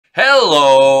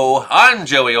Hello, I'm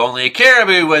Joey Only,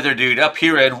 Cariboo Weather Dude up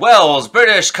here in Wells,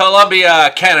 British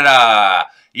Columbia, Canada.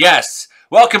 Yes,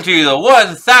 welcome to the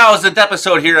 1000th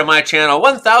episode here on my channel.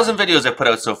 1000 videos I've put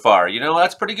out so far. You know,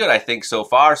 that's pretty good, I think, so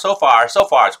far. So far,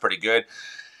 it's pretty good.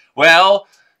 Well,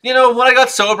 you know, when I got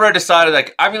sober, I decided,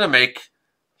 like, I'm going to make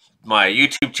my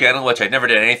YouTube channel, which I never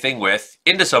did anything with,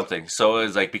 into something. So it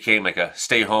was like, became like a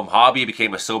stay-home hobby,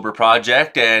 became a sober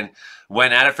project, and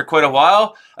went at it for quite a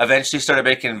while. Eventually started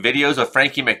making videos with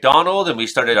Frankie McDonald, and we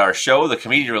started our show, the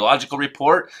Meteorological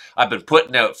Report. I've been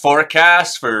putting out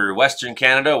forecasts for Western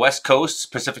Canada, West Coast,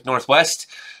 Pacific Northwest.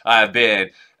 I've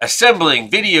been assembling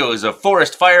videos of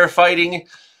forest firefighting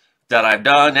that I've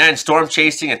done, and storm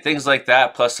chasing and things like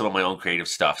that, plus some of my own creative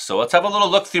stuff. So let's have a little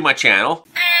look through my channel.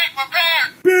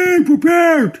 Be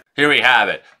prepared! Here we have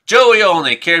it. Joey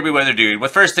Only, Cariboo Weather Dude. The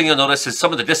first thing you'll notice is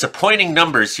some of the disappointing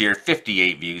numbers here.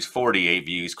 58 views, 48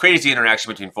 views. Crazy interaction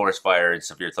between forest fire and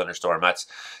severe thunderstorm.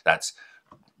 That's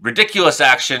ridiculous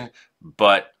action,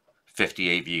 but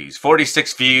 58 views.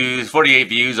 46 views, 48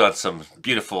 views on some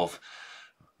beautiful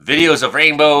videos of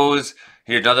rainbows.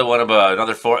 Here's another one of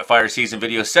another fire season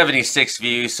video, 76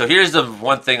 views. So here's the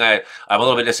one thing I'm a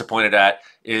little bit disappointed at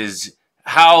is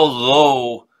how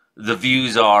low the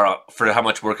views are for how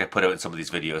much work I put out in some of these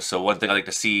videos. So one thing I like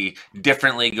to see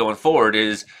differently going forward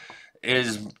is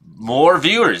more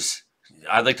viewers.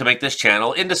 I'd like to make this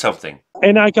channel into something.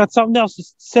 And I got something else to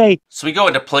say. So we go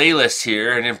into playlists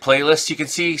here, and in playlists you can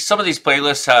see some of these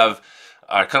playlists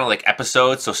are kind of like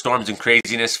episodes. So Storms and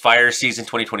Craziness, Fire Season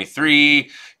 2023,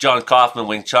 John Kaufman,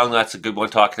 Wing Chun, that's a good one,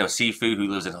 talking about Sifu, who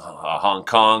lives in Hong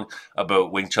Kong,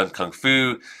 about Wing Chun Kung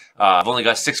Fu. I've only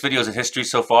got 6 videos in history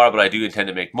so far, but I do intend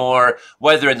to make more.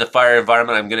 Weather in the fire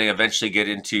environment, I'm going to eventually get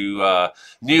into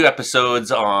new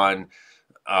episodes on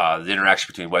the interaction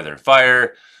between weather and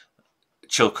fire,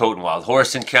 Chilcote and Wild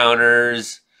Horse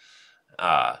encounters,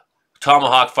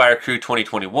 Tomahawk Fire Crew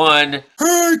 2021.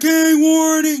 Hurricane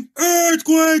warning,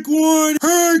 earthquake warning,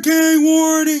 hurricane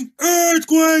warning,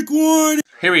 earthquake warning.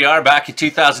 Here we are back in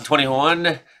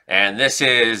 2021, and this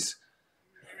is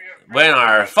when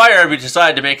our fire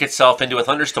decided to make itself into a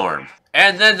thunderstorm.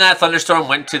 And then that thunderstorm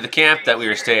went to the camp that we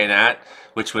were staying at,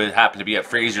 which would happen to be at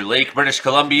Fraser Lake, British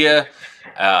Columbia.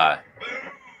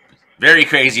 Very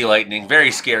crazy lightning,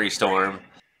 very scary storm.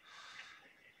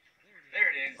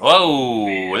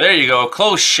 Whoa, there you go.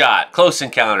 Close shot, close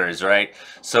encounters, right?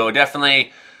 So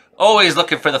definitely always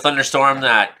looking for the thunderstorm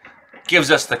that gives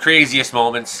us the craziest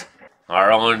moments.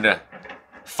 Our own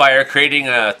fire creating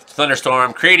a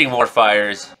thunderstorm, creating more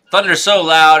fires. Thunder's so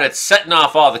loud, it's setting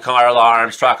off all the car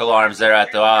alarms, truck alarms there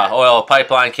at the oil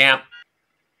pipeline camp.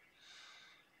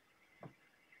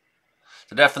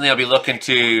 So definitely I'll be looking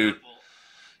to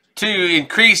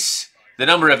increase the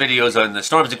number of videos on the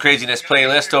Storms and Craziness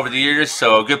playlist over the years,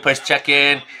 so a good place to check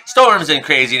in. Storms and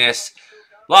Craziness.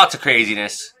 Lots of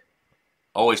craziness.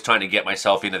 Always trying to get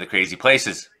myself into the crazy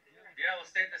places. Yeah, we'll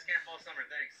stay at this camp all summer,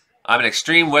 thanks. I'm an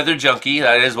extreme weather junkie,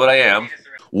 that is what I am.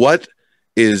 What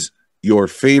is your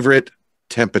favorite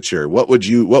temperature? What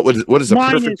is a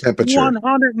perfect temperature?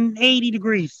 180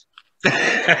 degrees.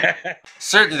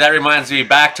 Certainly that reminds me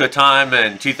back to a time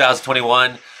in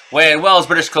 2021 when Wells,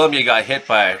 British Columbia got hit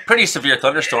by a pretty severe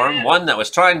thunderstorm, one that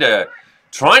was trying to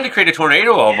create a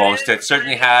tornado almost. It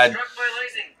certainly had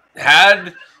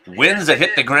winds that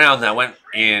hit the ground that went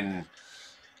in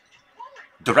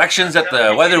directions that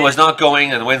the weather was not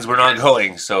going and the winds were not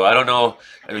going. So I don't know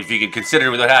if you could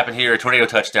consider what happened here a tornado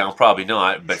touchdown. Probably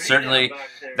not, but certainly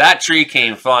that tree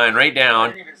came flying right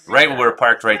down, right where we're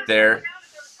parked right there.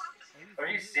 Are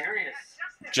you serious?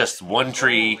 Just one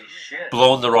tree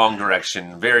blown the wrong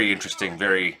direction. Very interesting,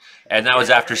 and that was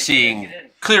after seeing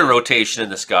clear rotation in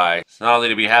the sky. So not only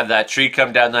did we have that tree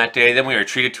come down that day, then we were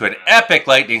treated to an epic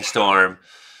lightning storm.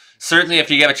 Certainly, if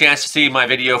you have a chance to see my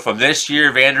video from this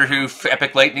year, Vanderhoof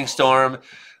Epic Lightning Storm,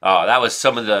 that was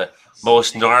some of the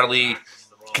most gnarly,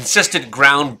 consistent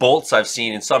ground bolts I've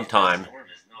seen in some time.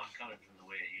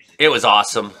 It was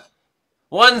awesome.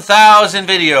 1,000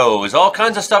 videos, all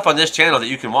kinds of stuff on this channel that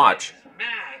you can watch.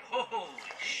 Holy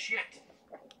shit.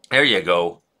 There you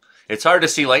go. It's hard to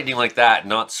see lightning like that and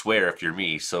not swear if you're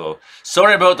me, so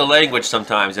sorry about the language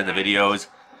sometimes in the videos.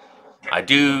 I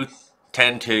do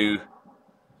tend to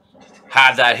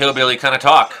have that hillbilly kind of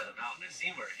talk.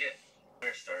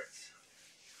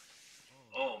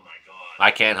 Oh my god.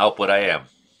 I can't help what I am.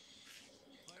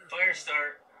 Fire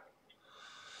start.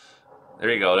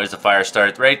 There you go, there's a fire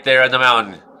start right there on the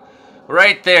mountain.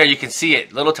 Right there, you can see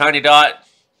it, little tiny dot.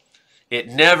 It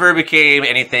never became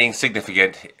anything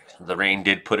significant. The rain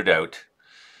did put it out.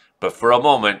 But for a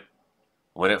moment,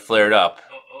 when it flared up,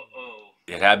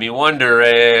 It had me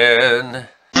wondering.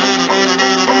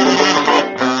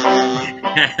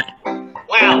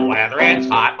 Well, whether it's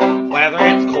hot, whether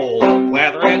it's cold,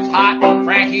 whether it's hot,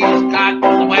 Frankie's got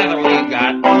the weather we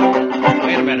got.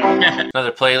 Wait a minute.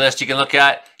 Another playlist you can look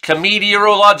at.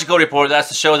 Meteorological Report. That's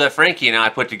the show that Frankie and I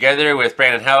put together with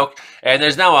Brandon Houck. And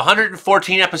there's now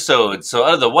 114 episodes. So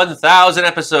out of the 1,000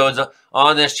 episodes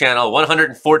on this channel,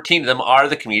 114 of them are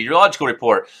the Meteorological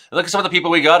Report. And look at some of the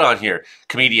people we got on here.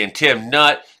 Comedian Tim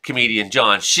Nutt, comedian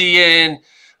John Sheehan,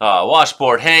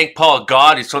 Washboard Hank, Paul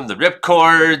God, he's from the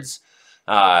Ripcords.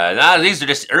 Now these are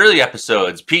just early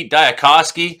episodes. Pete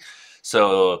Diakoski,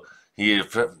 so he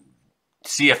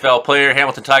CFL player,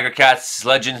 Hamilton Tiger Cats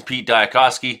legend, Pete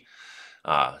Diakoski.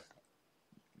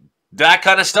 That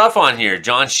kind of stuff on here.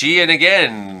 John Sheehan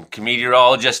again,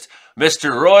 meteorologist,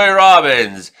 Mr. Roy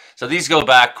Robbins. So these go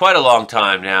back quite a long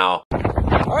time now.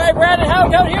 All right, Brandon, how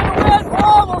down here to win? We're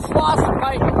almost lost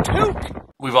by 2.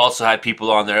 We've also had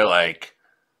people on there like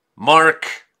Mark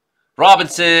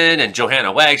Robinson and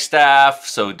Johanna Wagstaff.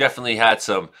 So definitely had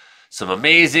some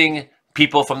amazing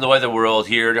people from the weather world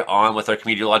here on with our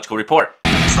Meteorological Report.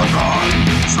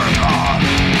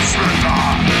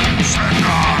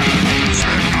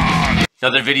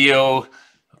 Another video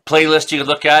playlist you can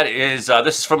look at is,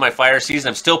 this is from my fire season.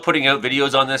 I'm still putting out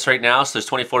videos on this right now. So there's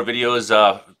 24 videos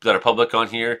that are public on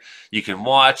here you can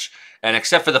watch. And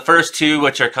except for the first 2,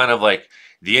 which are kind of like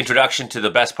the introduction to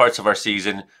the best parts of our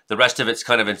season, the rest of it's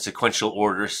kind of in sequential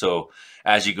order. So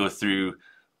as you go through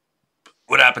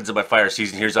what happens in my fire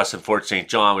season, here's us in Fort St.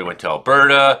 John. We went to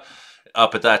Alberta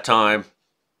up at that time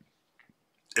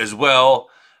as well.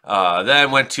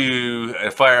 Then went to a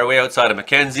fire way outside of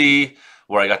Mackenzie,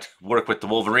 where I got to work with the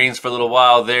Wolverines for a little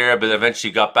while there, but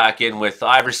eventually got back in with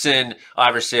Iverson.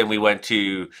 We went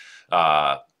to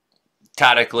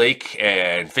Taddock Lake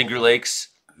and Finger Lakes,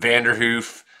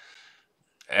 Vanderhoof,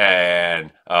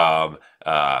 and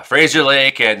Fraser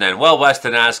Lake, and then well west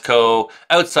of Nasco,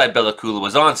 outside Bella Coola,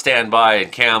 was on standby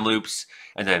in Kamloops,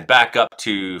 and then back up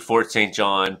to Fort St.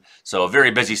 John. So a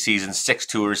very busy season, 6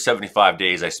 tours, 75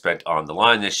 days I spent on the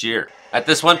line this year. At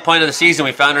this one point of the season,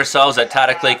 we found ourselves at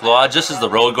Taddock Lake Lodge. This is the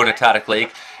road going to Taddock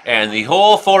Lake, and the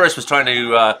whole forest was trying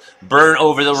to burn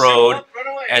over the road,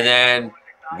 and then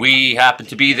we happened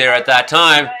to be there at that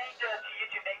time.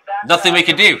 Nothing we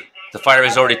could do. The fire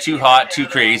was already too hot, too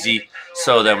crazy,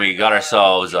 so then we got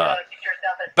ourselves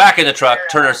back in the truck,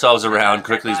 turned ourselves around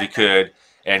quickly as we could,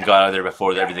 and got out of there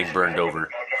before everything burned over.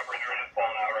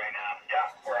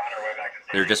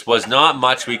 There just was not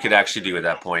much we could actually do at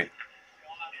that point.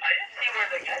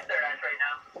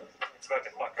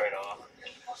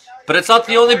 But it's not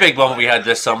the only big moment we had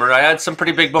this summer. I had some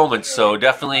pretty big moments, so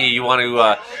definitely you want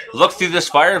to look through this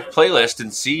fire playlist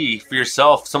and see for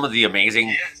yourself some of the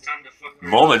amazing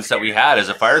moments that we had as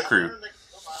a fire crew.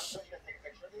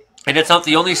 And it's not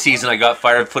the only season I got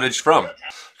fire footage from.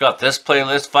 Got this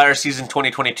playlist, Fire Season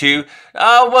 2022.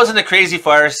 Wasn't a crazy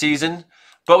fire season,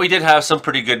 but we did have some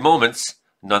pretty good moments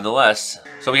nonetheless.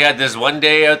 So we had this one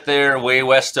day out there way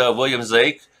west of Williams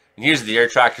Lake, and here's the air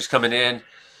tractors coming in,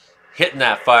 hitting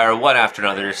that fire one after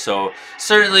another. So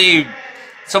certainly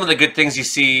some of the good things you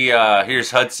see,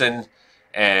 here's Hudson,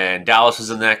 and Dallas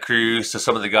was in that crew. So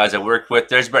some of the guys I worked with,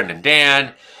 there's Brendan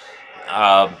Dan.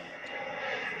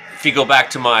 If you go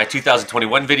back to my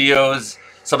 2021 videos,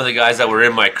 some of the guys that were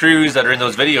in my crews that are in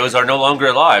those videos are no longer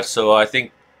alive. So I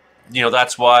think, you know,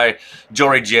 that's why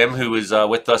Jory Jim, who was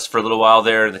with us for a little while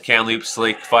there in the Kamloops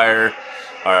Lake fire,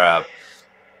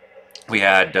 we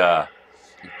had a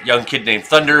young kid named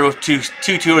Thunder, two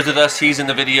tours with us. He's in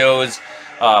the videos.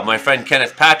 My friend Kenny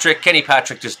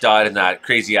Patrick just died in that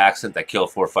crazy accident that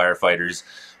killed 4 firefighters.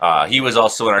 He was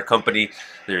also in our company.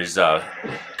 There's a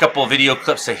couple of video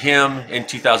clips of him in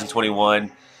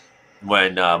 2021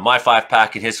 when my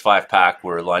 5-pack and his 5-pack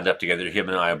were lined up together. Him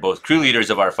and I are both crew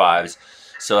leaders of our 5s.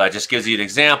 So that just gives you an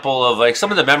example of like some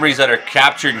of the memories that are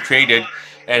captured and created.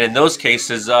 And in those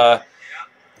cases,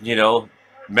 you know,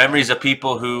 memories of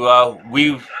people who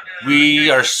we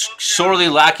are sorely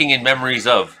lacking in memories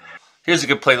of. Here's a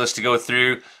good playlist to go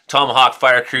through. Tomahawk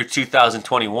Fire Crew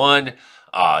 2021.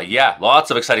 Yeah, lots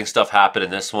of exciting stuff happened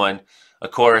in this one. Of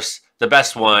course, the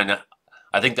best one,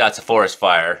 I think that's a forest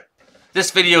fire. This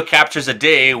video captures a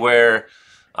day where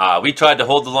we tried to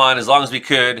hold the line as long as we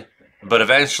could, but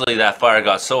eventually that fire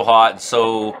got so hot and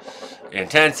so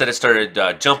intense that it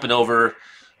started jumping over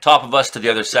top of us to the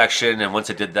other section, and once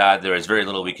it did that, there was very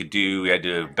little we could do. We had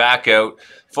to back out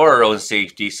for our own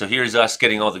safety. So here's us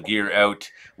getting all the gear out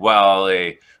while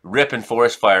a ripping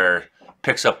forest fire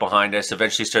picks up behind us,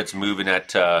 eventually starts moving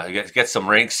at, get some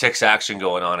rank 6 action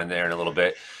going on in there in a little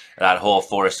bit. that whole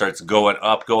forest starts going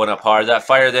up hard. That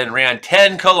fire then ran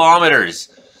 10 kilometers.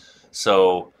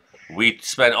 So we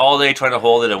spent all day trying to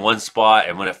hold it in one spot,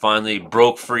 and when it finally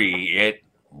broke free,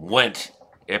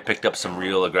 it picked up some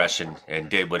real aggression and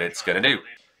did what it's going to do.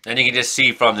 And you can just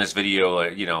see from this video,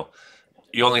 you know,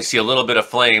 you only see a little bit of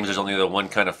flames. There's only the one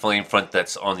kind of flame front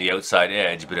that's on the outside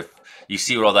edge. But if you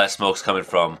see where all that smoke's coming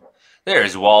from,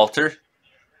 there's Walter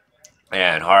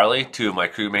and Harley, two of my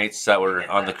crewmates that were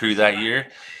on the crew that year.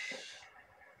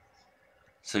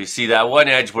 So you see that one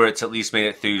edge where it's at least made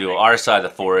it through to our side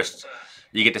of the forest.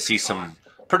 You get to see some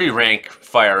pretty rank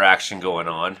fire action going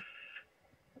on.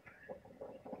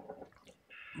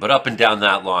 But up and down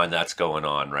that line, that's going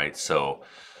on, right? So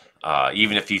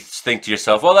even if you think to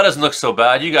yourself, well, that doesn't look so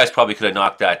bad, you guys probably could have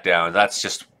knocked that down. That's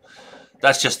just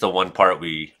the one part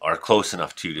we are close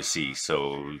enough to see.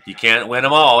 So you can't win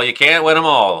them all. You can't win them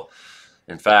all.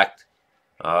 In fact,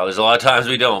 there's a lot of times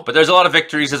we don't. But there's a lot of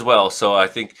victories as well. So I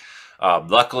think,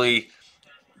 luckily,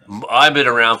 I've been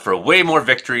around for way more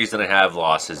victories than I have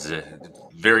losses.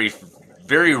 Very,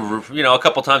 you know, a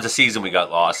couple times a season we got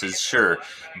losses, sure.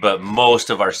 But most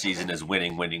of our season is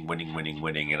winning.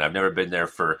 And I've never been there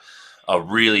for a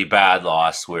really bad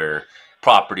loss where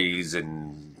properties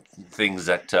and things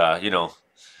that, you know,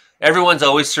 everyone's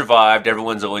always survived.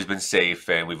 Everyone's always been safe.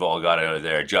 And we've all got out of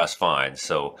there just fine.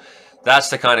 So that's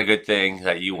the kind of good thing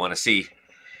that you want to see.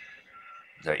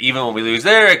 That even when we lose,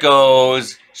 there it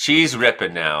goes. She's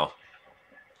ripping now.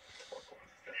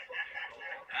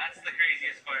 That's the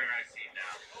craziest fire I've seen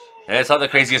now. And it's not the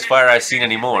craziest fire I've seen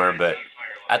anymore, but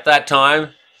at that time,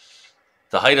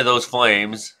 the height of those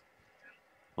flames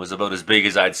was about as big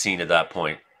as I'd seen at that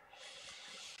point.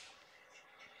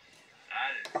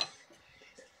 That is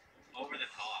over the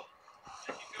top.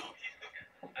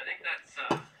 I think that's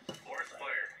forest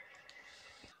fire.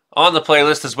 On the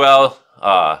playlist as well,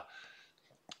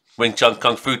 Wing Chun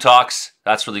Kung Fu Talks.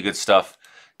 That's really good stuff.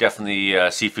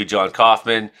 Definitely Seafood John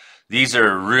Kaufman. These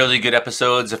are really good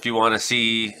episodes if you want to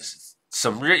see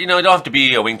some, you know, you don't have to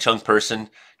be a Wing Chun person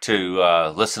to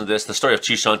listen to this. The story of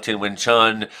Chi Shan Tin Wing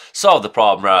Chun, solve the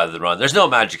problem rather than run. There's no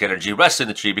magic energy. Rest in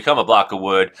the tree, become a block of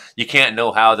wood. You can't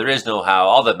know how. There is no how.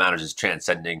 All that matters is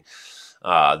transcending.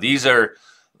 These are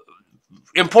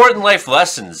important life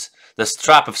lessons. The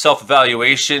trap of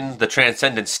self-evaluation, the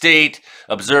transcendent state,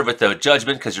 observe without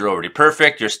judgment because you're already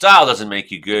perfect. Your style doesn't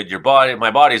make you good. My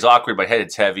body's awkward, my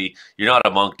head's heavy. You're not a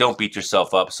monk. Don't beat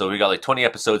yourself up. So we got like 20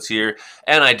 episodes here,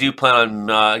 and I do plan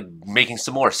on making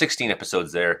some more, 16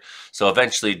 episodes there. So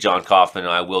eventually John Kaufman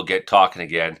and I will get talking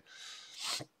again.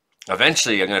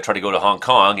 Eventually I'm going to try to go to Hong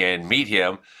Kong and meet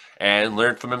him and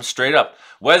learn from him straight up.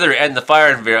 Weather and the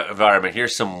fire environment.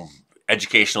 Here's some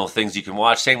educational things you can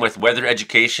watch. Same with weather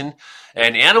education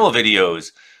and animal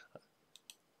videos.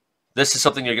 This is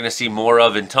something you're going to see more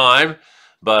of in time.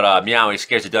 But Meowie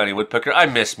scares the Downy Woodpecker. I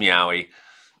miss Meowie.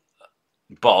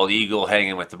 Bald eagle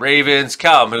hanging with the ravens.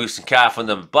 Cow moose and calf when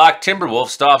the black timber wolf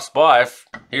stops by.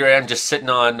 Here I am just sitting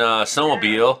on a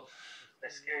snowmobile. They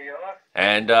scare you off?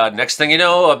 And next thing you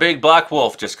know, a big black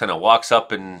wolf just kind of walks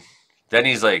up, and then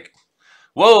he's like,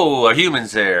 whoa, a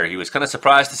human's there. He was kind of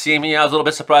surprised to see me. I was a little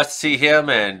bit surprised to see him,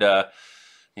 and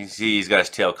he's got his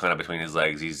tail kind of between his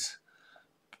legs.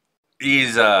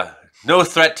 He's no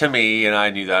threat to me, and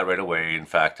I knew that right away. In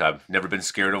fact, I've never been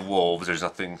scared of wolves. There's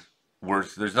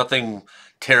nothing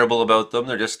terrible about them.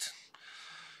 They're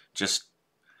just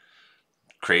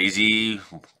crazy,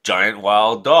 giant,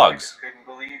 wild dogs. Couldn't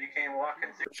believe you came walking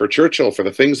through. For Churchill, for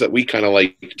the things that we kind of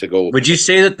like to go. Would you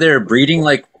say that they're breeding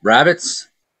like rabbits?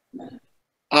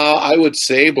 I would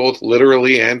say both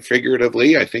literally and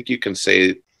figuratively. I think you can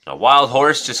say. A wild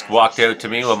horse just walked out to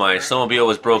me while my snowmobile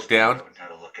was broke down.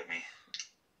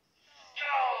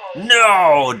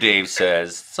 No, Dave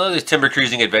says. So there's Timber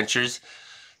Cruising Adventures.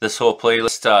 This whole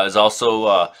playlist is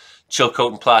also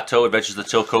Chilcotin Plateau, Adventures of the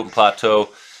Chilcotin Plateau.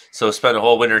 So spent a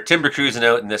whole winter timber cruising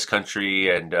out in this country,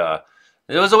 and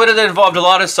it was a winter that involved a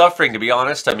lot of suffering, to be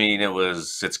honest. I mean,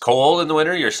 it's cold in the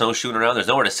winter. You're snowshoeing around. There's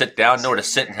nowhere to sit down, nowhere to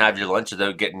sit and have your lunch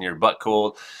without getting your butt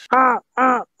cold.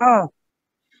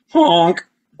 Honk.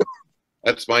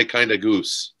 That's my kind of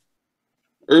goose.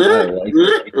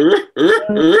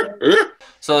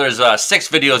 So there's 6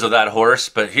 videos of that horse,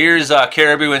 but here's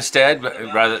Caribou instead.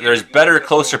 Rather, there's better,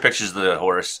 closer pictures of the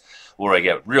horse where I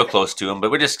get real close to him.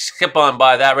 But we just skip on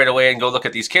by that right away and go look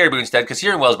at these caribou instead, because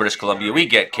here in Wells, British Columbia, we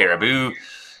get caribou.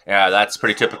 Yeah, that's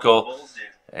pretty typical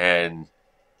and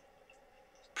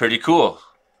pretty cool.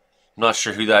 I'm not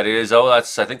sure who that is. Oh, I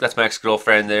think that's my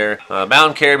ex-girlfriend there.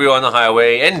 Mountain caribou on the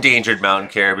highway. Endangered mountain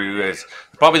caribou is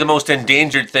probably the most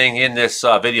endangered thing in this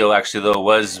video, actually, though,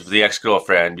 was the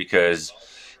ex-girlfriend, because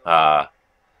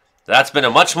that's been a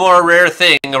much more rare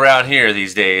thing around here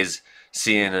these days,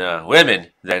 seeing women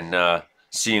than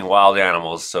seeing wild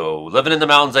animals. So living in the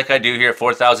mountains like I do here at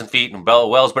 4,000 feet in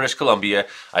Wells, British Columbia,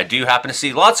 I do happen to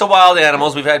see lots of wild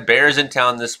animals. We've had bears in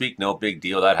town this week, no big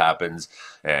deal, that happens.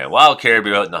 And wild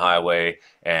caribou out in the highway,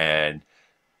 and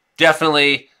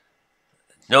definitely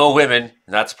no women.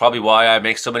 And that's probably why I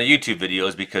make so many YouTube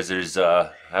videos, because there's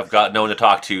I've got no one to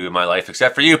talk to in my life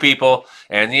except for you people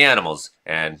and the animals,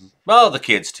 and well, the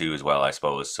kids too as well, I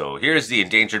suppose. So here's the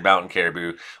endangered mountain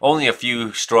caribou. Only a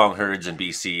few strong herds in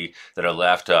BC that are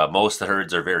left. Most of the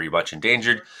herds are very much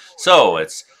endangered. So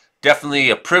it's definitely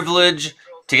a privilege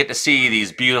to get to see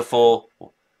these beautiful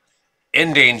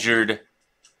endangered.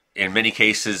 In many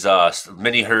cases,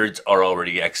 many herds are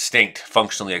already extinct,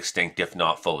 functionally extinct, if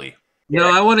not fully. No,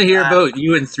 I want to hear about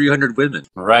you and 300 women.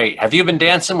 Right. Have you been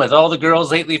dancing with all the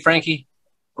girls lately, Frankie?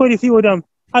 Quite a few of them.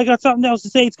 I got something else to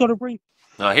say. It's going to bring.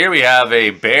 Now here we have a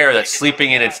bear that's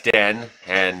sleeping in its den,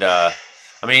 and I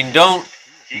mean, don't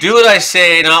do what I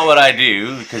say, not what I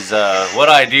do, because what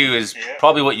I do is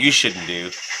probably what you shouldn't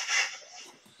do.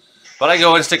 But I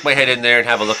go and stick my head in there and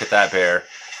have a look at that bear.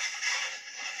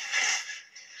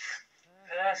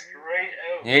 That's right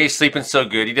out. Yeah, he's sleeping so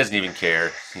good, he doesn't even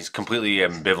care. He's completely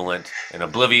ambivalent and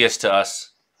oblivious to us.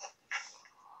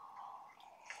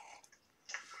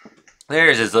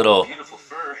 There's his little Beautiful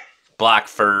fur. black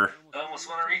fur. I almost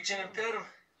want to reach in and pet him.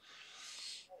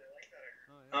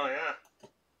 Oh, yeah.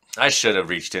 I should have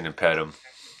reached in and pet him.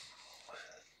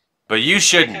 But you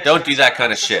shouldn't. Don't do that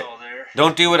kind of shit.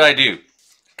 Don't do what I do.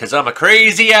 Because I'm a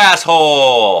crazy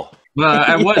asshole. Well,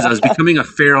 I was becoming a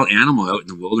feral animal out in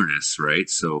the wilderness, right?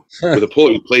 So With a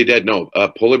polar, play dead. No,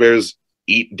 polar bears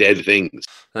eat dead things.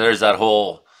 There's that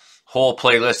whole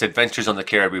playlist, Adventures on the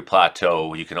Cariboo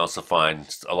Plateau. You can also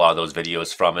find a lot of those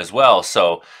videos from as well.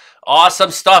 So awesome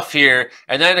stuff here.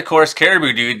 And then, of course,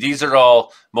 Cariboo Dude. These are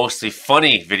all mostly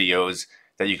funny videos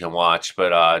that you can watch.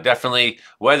 But definitely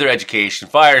weather education,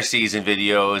 fire season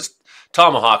videos,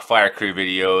 Tomahawk Fire Crew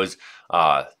videos.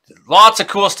 Lots of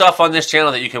cool stuff on this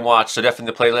channel that you can watch. So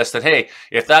definitely the playlist. And hey,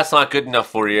 if that's not good enough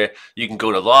for you, you can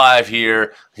go to live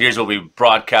here. Here's where we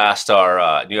broadcast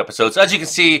our new episodes. As you can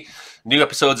see, new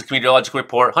episodes of Meteorological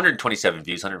Report, 127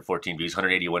 views, 114 views,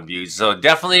 181 views. So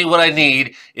definitely what I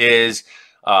need is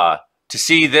to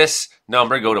see this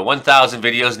number go to 1,000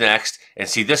 videos next, and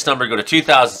see this number go to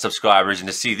 2,000 subscribers, and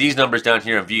to see these numbers down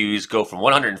here in views go from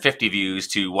 150 views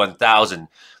to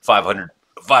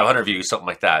 1,500 views, something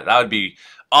like that. That would be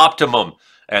optimum.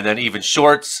 And then even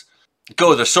shorts,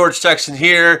 go to the shorts section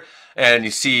here, and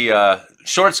you see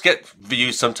shorts get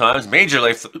views sometimes. Major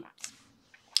Life,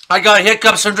 I got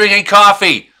hiccups from drinking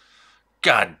coffee.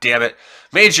 God damn it.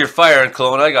 Major Fire and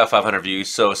Cologne, I got 500 views.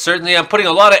 So certainly I'm putting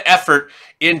a lot of effort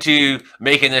into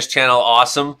making this channel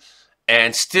awesome,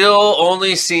 and still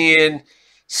only seeing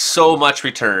so much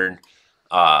return.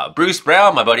 Bruce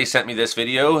Brown, my buddy, sent me this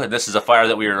video, and this is a fire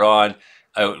that we were on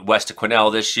out west of Quesnel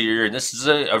this year, and this is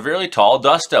a really tall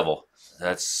dust devil.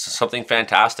 That's something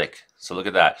fantastic. So look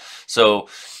at that. So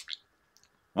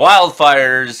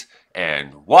wildfires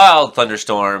and wild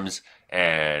thunderstorms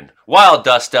and wild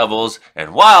dust devils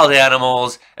and wild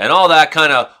animals and all that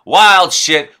kind of wild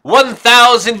shit.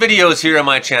 1,000 videos here on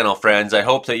my channel, friends. I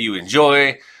hope that you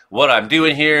enjoy what I'm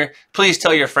doing here. Please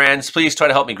tell your friends. Please try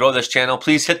to help me grow this channel.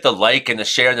 Please hit the like and the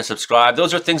share and the subscribe.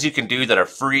 Those are things you can do that are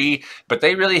free, but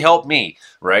they really help me,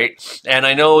 right? And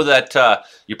I know that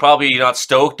you're probably not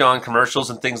stoked on commercials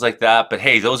and things like that, but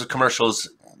hey, those commercials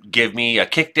give me a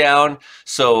kick down.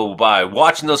 So by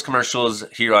watching those commercials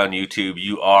here on YouTube,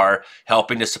 you are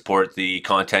helping to support the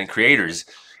content creators,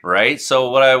 right? So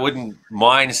what I wouldn't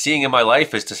mind seeing in my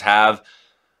life is to have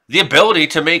the ability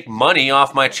to make money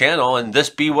off my channel and this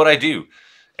be what I do,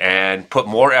 and put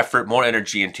more effort, more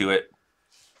energy into it,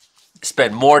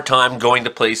 spend more time going to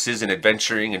places and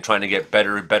adventuring and trying to get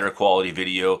better and better quality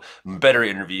video, better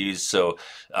interviews. So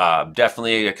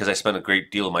definitely, because I spend a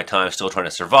great deal of my time still trying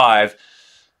to survive,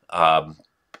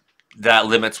 that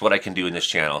limits what I can do in this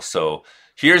channel. So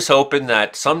here's hoping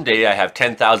that someday I have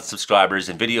 10,000 subscribers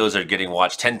and videos are getting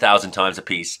watched 10,000 times a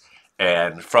piece,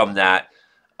 and from that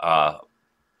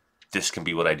this can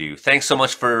be what I do. Thanks so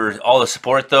much for all the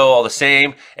support, though, all the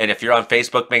same. And if you're on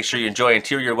Facebook, make sure you enjoy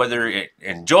interior weather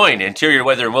and join Interior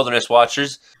Weather and Wilderness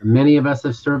Watchers. Many of us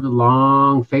have served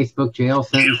long Facebook jail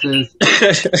sentences.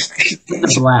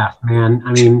 It's a blast, man.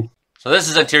 I mean, so this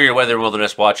is Interior Weather and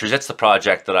Wilderness Watchers. It's the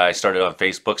project that I started on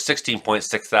Facebook,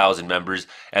 16.6 thousand members.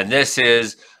 And this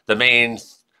is the main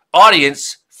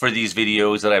audience for these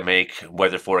videos that I make,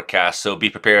 weather forecast. So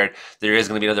be prepared. There is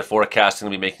going to be another forecast I'm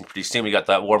going to be making pretty soon. We got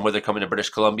that warm weather coming to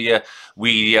British Columbia.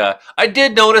 I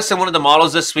did notice in one of the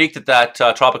models this week that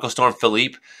tropical storm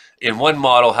Philippe, in one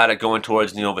model had it going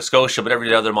towards Nova Scotia, but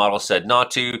every other model said not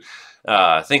to.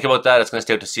 Think about that. It's going to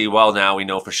stay out to sea. Well, now we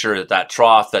know for sure that that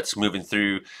trough that's moving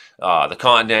through the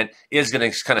continent is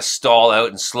going to kind of stall out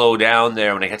and slow down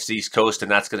there when it hits the East Coast, and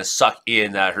that's going to suck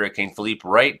in that Hurricane Philippe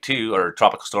right to, or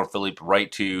Tropical Storm Philippe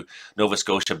right to Nova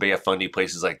Scotia, Bay of Fundy,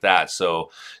 places like that.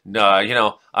 So, you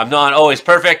know, I'm not always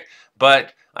perfect,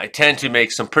 but I tend to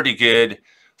make some pretty good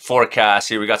forecast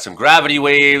here. We got some gravity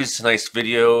waves, nice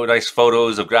video, nice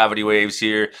photos of gravity waves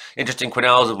here. Interesting,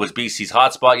 Quesnel was BC's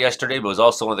hotspot yesterday, but was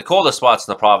also one of the coldest spots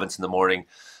in the province in the morning.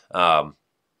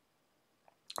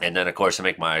 And then, of course, I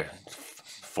make my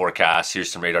forecast.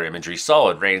 Here's some radar imagery.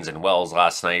 Solid rains in Wells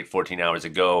last night, 14 hours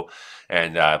ago.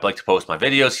 And I'd like to post my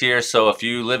videos here. So if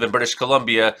you live in British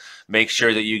Columbia, make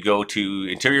sure that you go to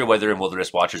Interior Weather and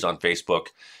Wilderness Watchers on Facebook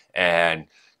and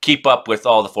keep up with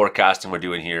all the forecasting we're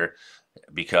doing here,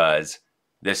 because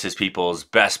this is people's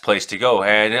best place to go.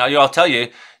 And I'll tell you,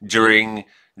 during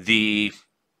the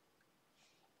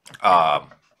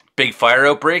big fire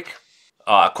outbreak,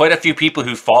 quite a few people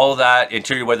who follow that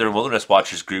Interior Weather and Wilderness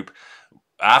Watchers group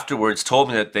afterwards told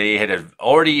me that they had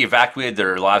already evacuated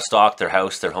their livestock, their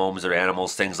house, their homes, their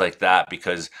animals, things like that,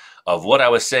 because of what I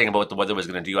was saying about what the weather was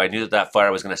going to do. I knew that that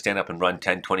fire was going to stand up and run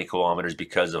 10, 20 kilometers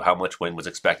because of how much wind was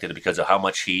expected, because of how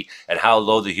much heat and how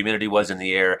low the humidity was in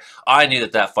the air. I knew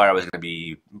that that fire was going to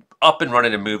be up and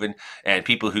running and moving, and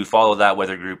people who follow that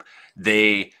weather group,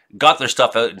 they got their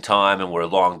stuff out in time and were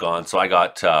long gone. So I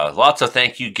got lots of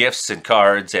thank you gifts and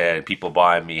cards and people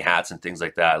buying me hats and things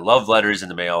like that. Love letters in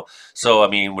the mail. So, I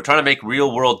mean, we're trying to make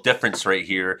real world difference right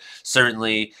here.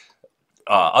 Certainly,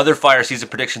 other fire season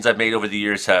predictions I've made over the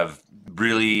years have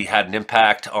really had an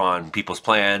impact on people's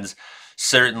plans.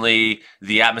 Certainly,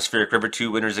 the atmospheric river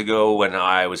 2 winters ago, when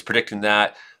I was predicting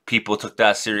that, people took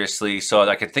that seriously. So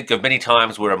I can think of many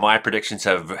times where my predictions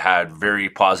have had very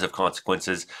positive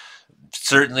consequences.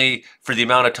 Certainly for the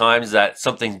amount of times that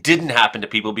something didn't happen to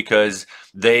people because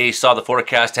they saw the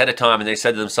forecast ahead of time and they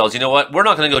said to themselves, you know what, we're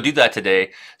not going to go do that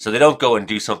today. So they don't go and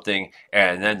do something,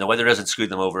 and then the weather doesn't screw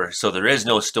them over. So there is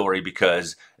no story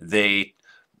because they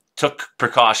took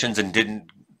precautions and didn't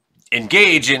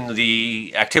engage in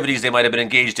the activities they might have been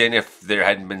engaged in if there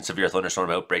hadn't been severe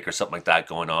thunderstorm outbreak or something like that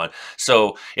going on.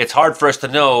 So it's hard for us to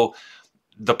know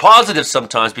the positives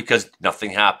sometimes because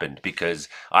nothing happened, because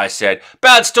I said,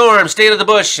 bad storm, stay out of the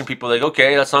bush. And people are like,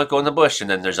 okay, let's not go in the bush. And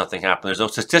then there's nothing happen. There's no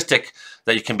statistic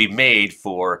that you can be made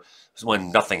for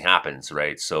when nothing happens,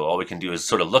 right? So all we can do is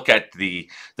sort of look at the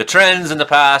trends in the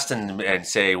past and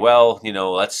say, well, you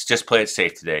know, let's just play it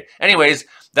safe today. Anyways,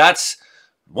 that's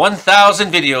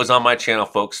 1,000 videos on my channel,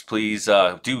 folks. Please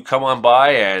do come on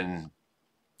by and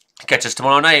catch us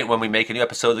tomorrow night when we make a new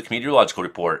episode of the Meteorological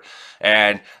Report.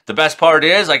 And the best part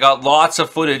is I got lots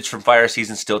of footage from fire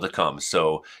season still to come.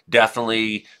 So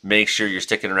definitely make sure you're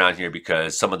sticking around here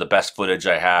because some of the best footage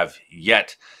I have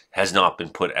yet has not been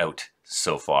put out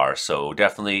so far. So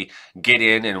definitely get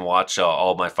in and watch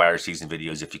all my fire season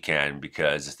videos if you can,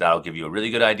 because that'll give you a really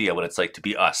good idea what it's like to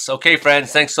be us. Okay,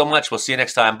 friends, thanks so much. We'll see you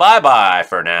next time. Bye-bye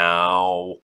for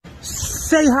now.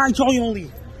 Say hi, Joey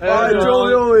Only. Hi,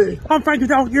 Joey Only. I'm Frank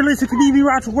Adele. You're listening to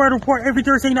Meteorological Weather Report every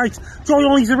Thursday night. Joey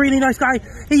Only's a really nice guy.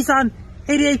 He's on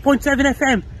 88.7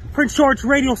 FM, Prince George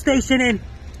radio station, and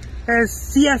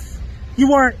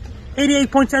CFUR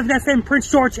 88.7 FM, Prince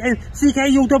George, and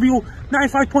CKUW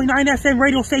 95.9 FM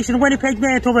radio station, Winnipeg,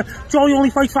 Manitoba. Joey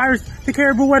Only fights fires. The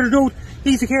Cariboo weather dude.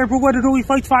 He's a Cariboo weather dude. He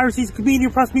fights fires. He's a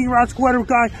comedian plus meteorological weather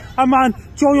guy. I'm on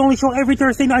Joey Only show every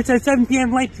Thursday nights at 7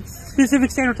 p.m.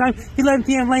 Pacific Standard Time, 11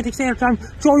 p.m. Atlantic Standard Time.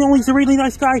 Joey Only's a really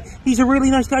nice guy. He's a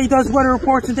really nice guy. He does weather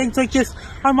reports and things like this.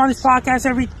 I'm on his podcast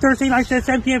every Thursday night at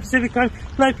 7 p.m. Pacific Time,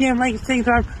 11 p.m. Atlantic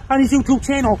Standard Time on his YouTube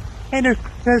channel. And the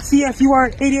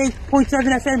CFUR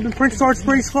 88.7 FM in Prince George,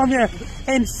 British Columbia,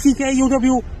 and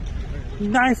CKUW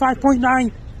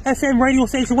 95.9 FM radio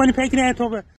station, Winnipeg, Manitoba.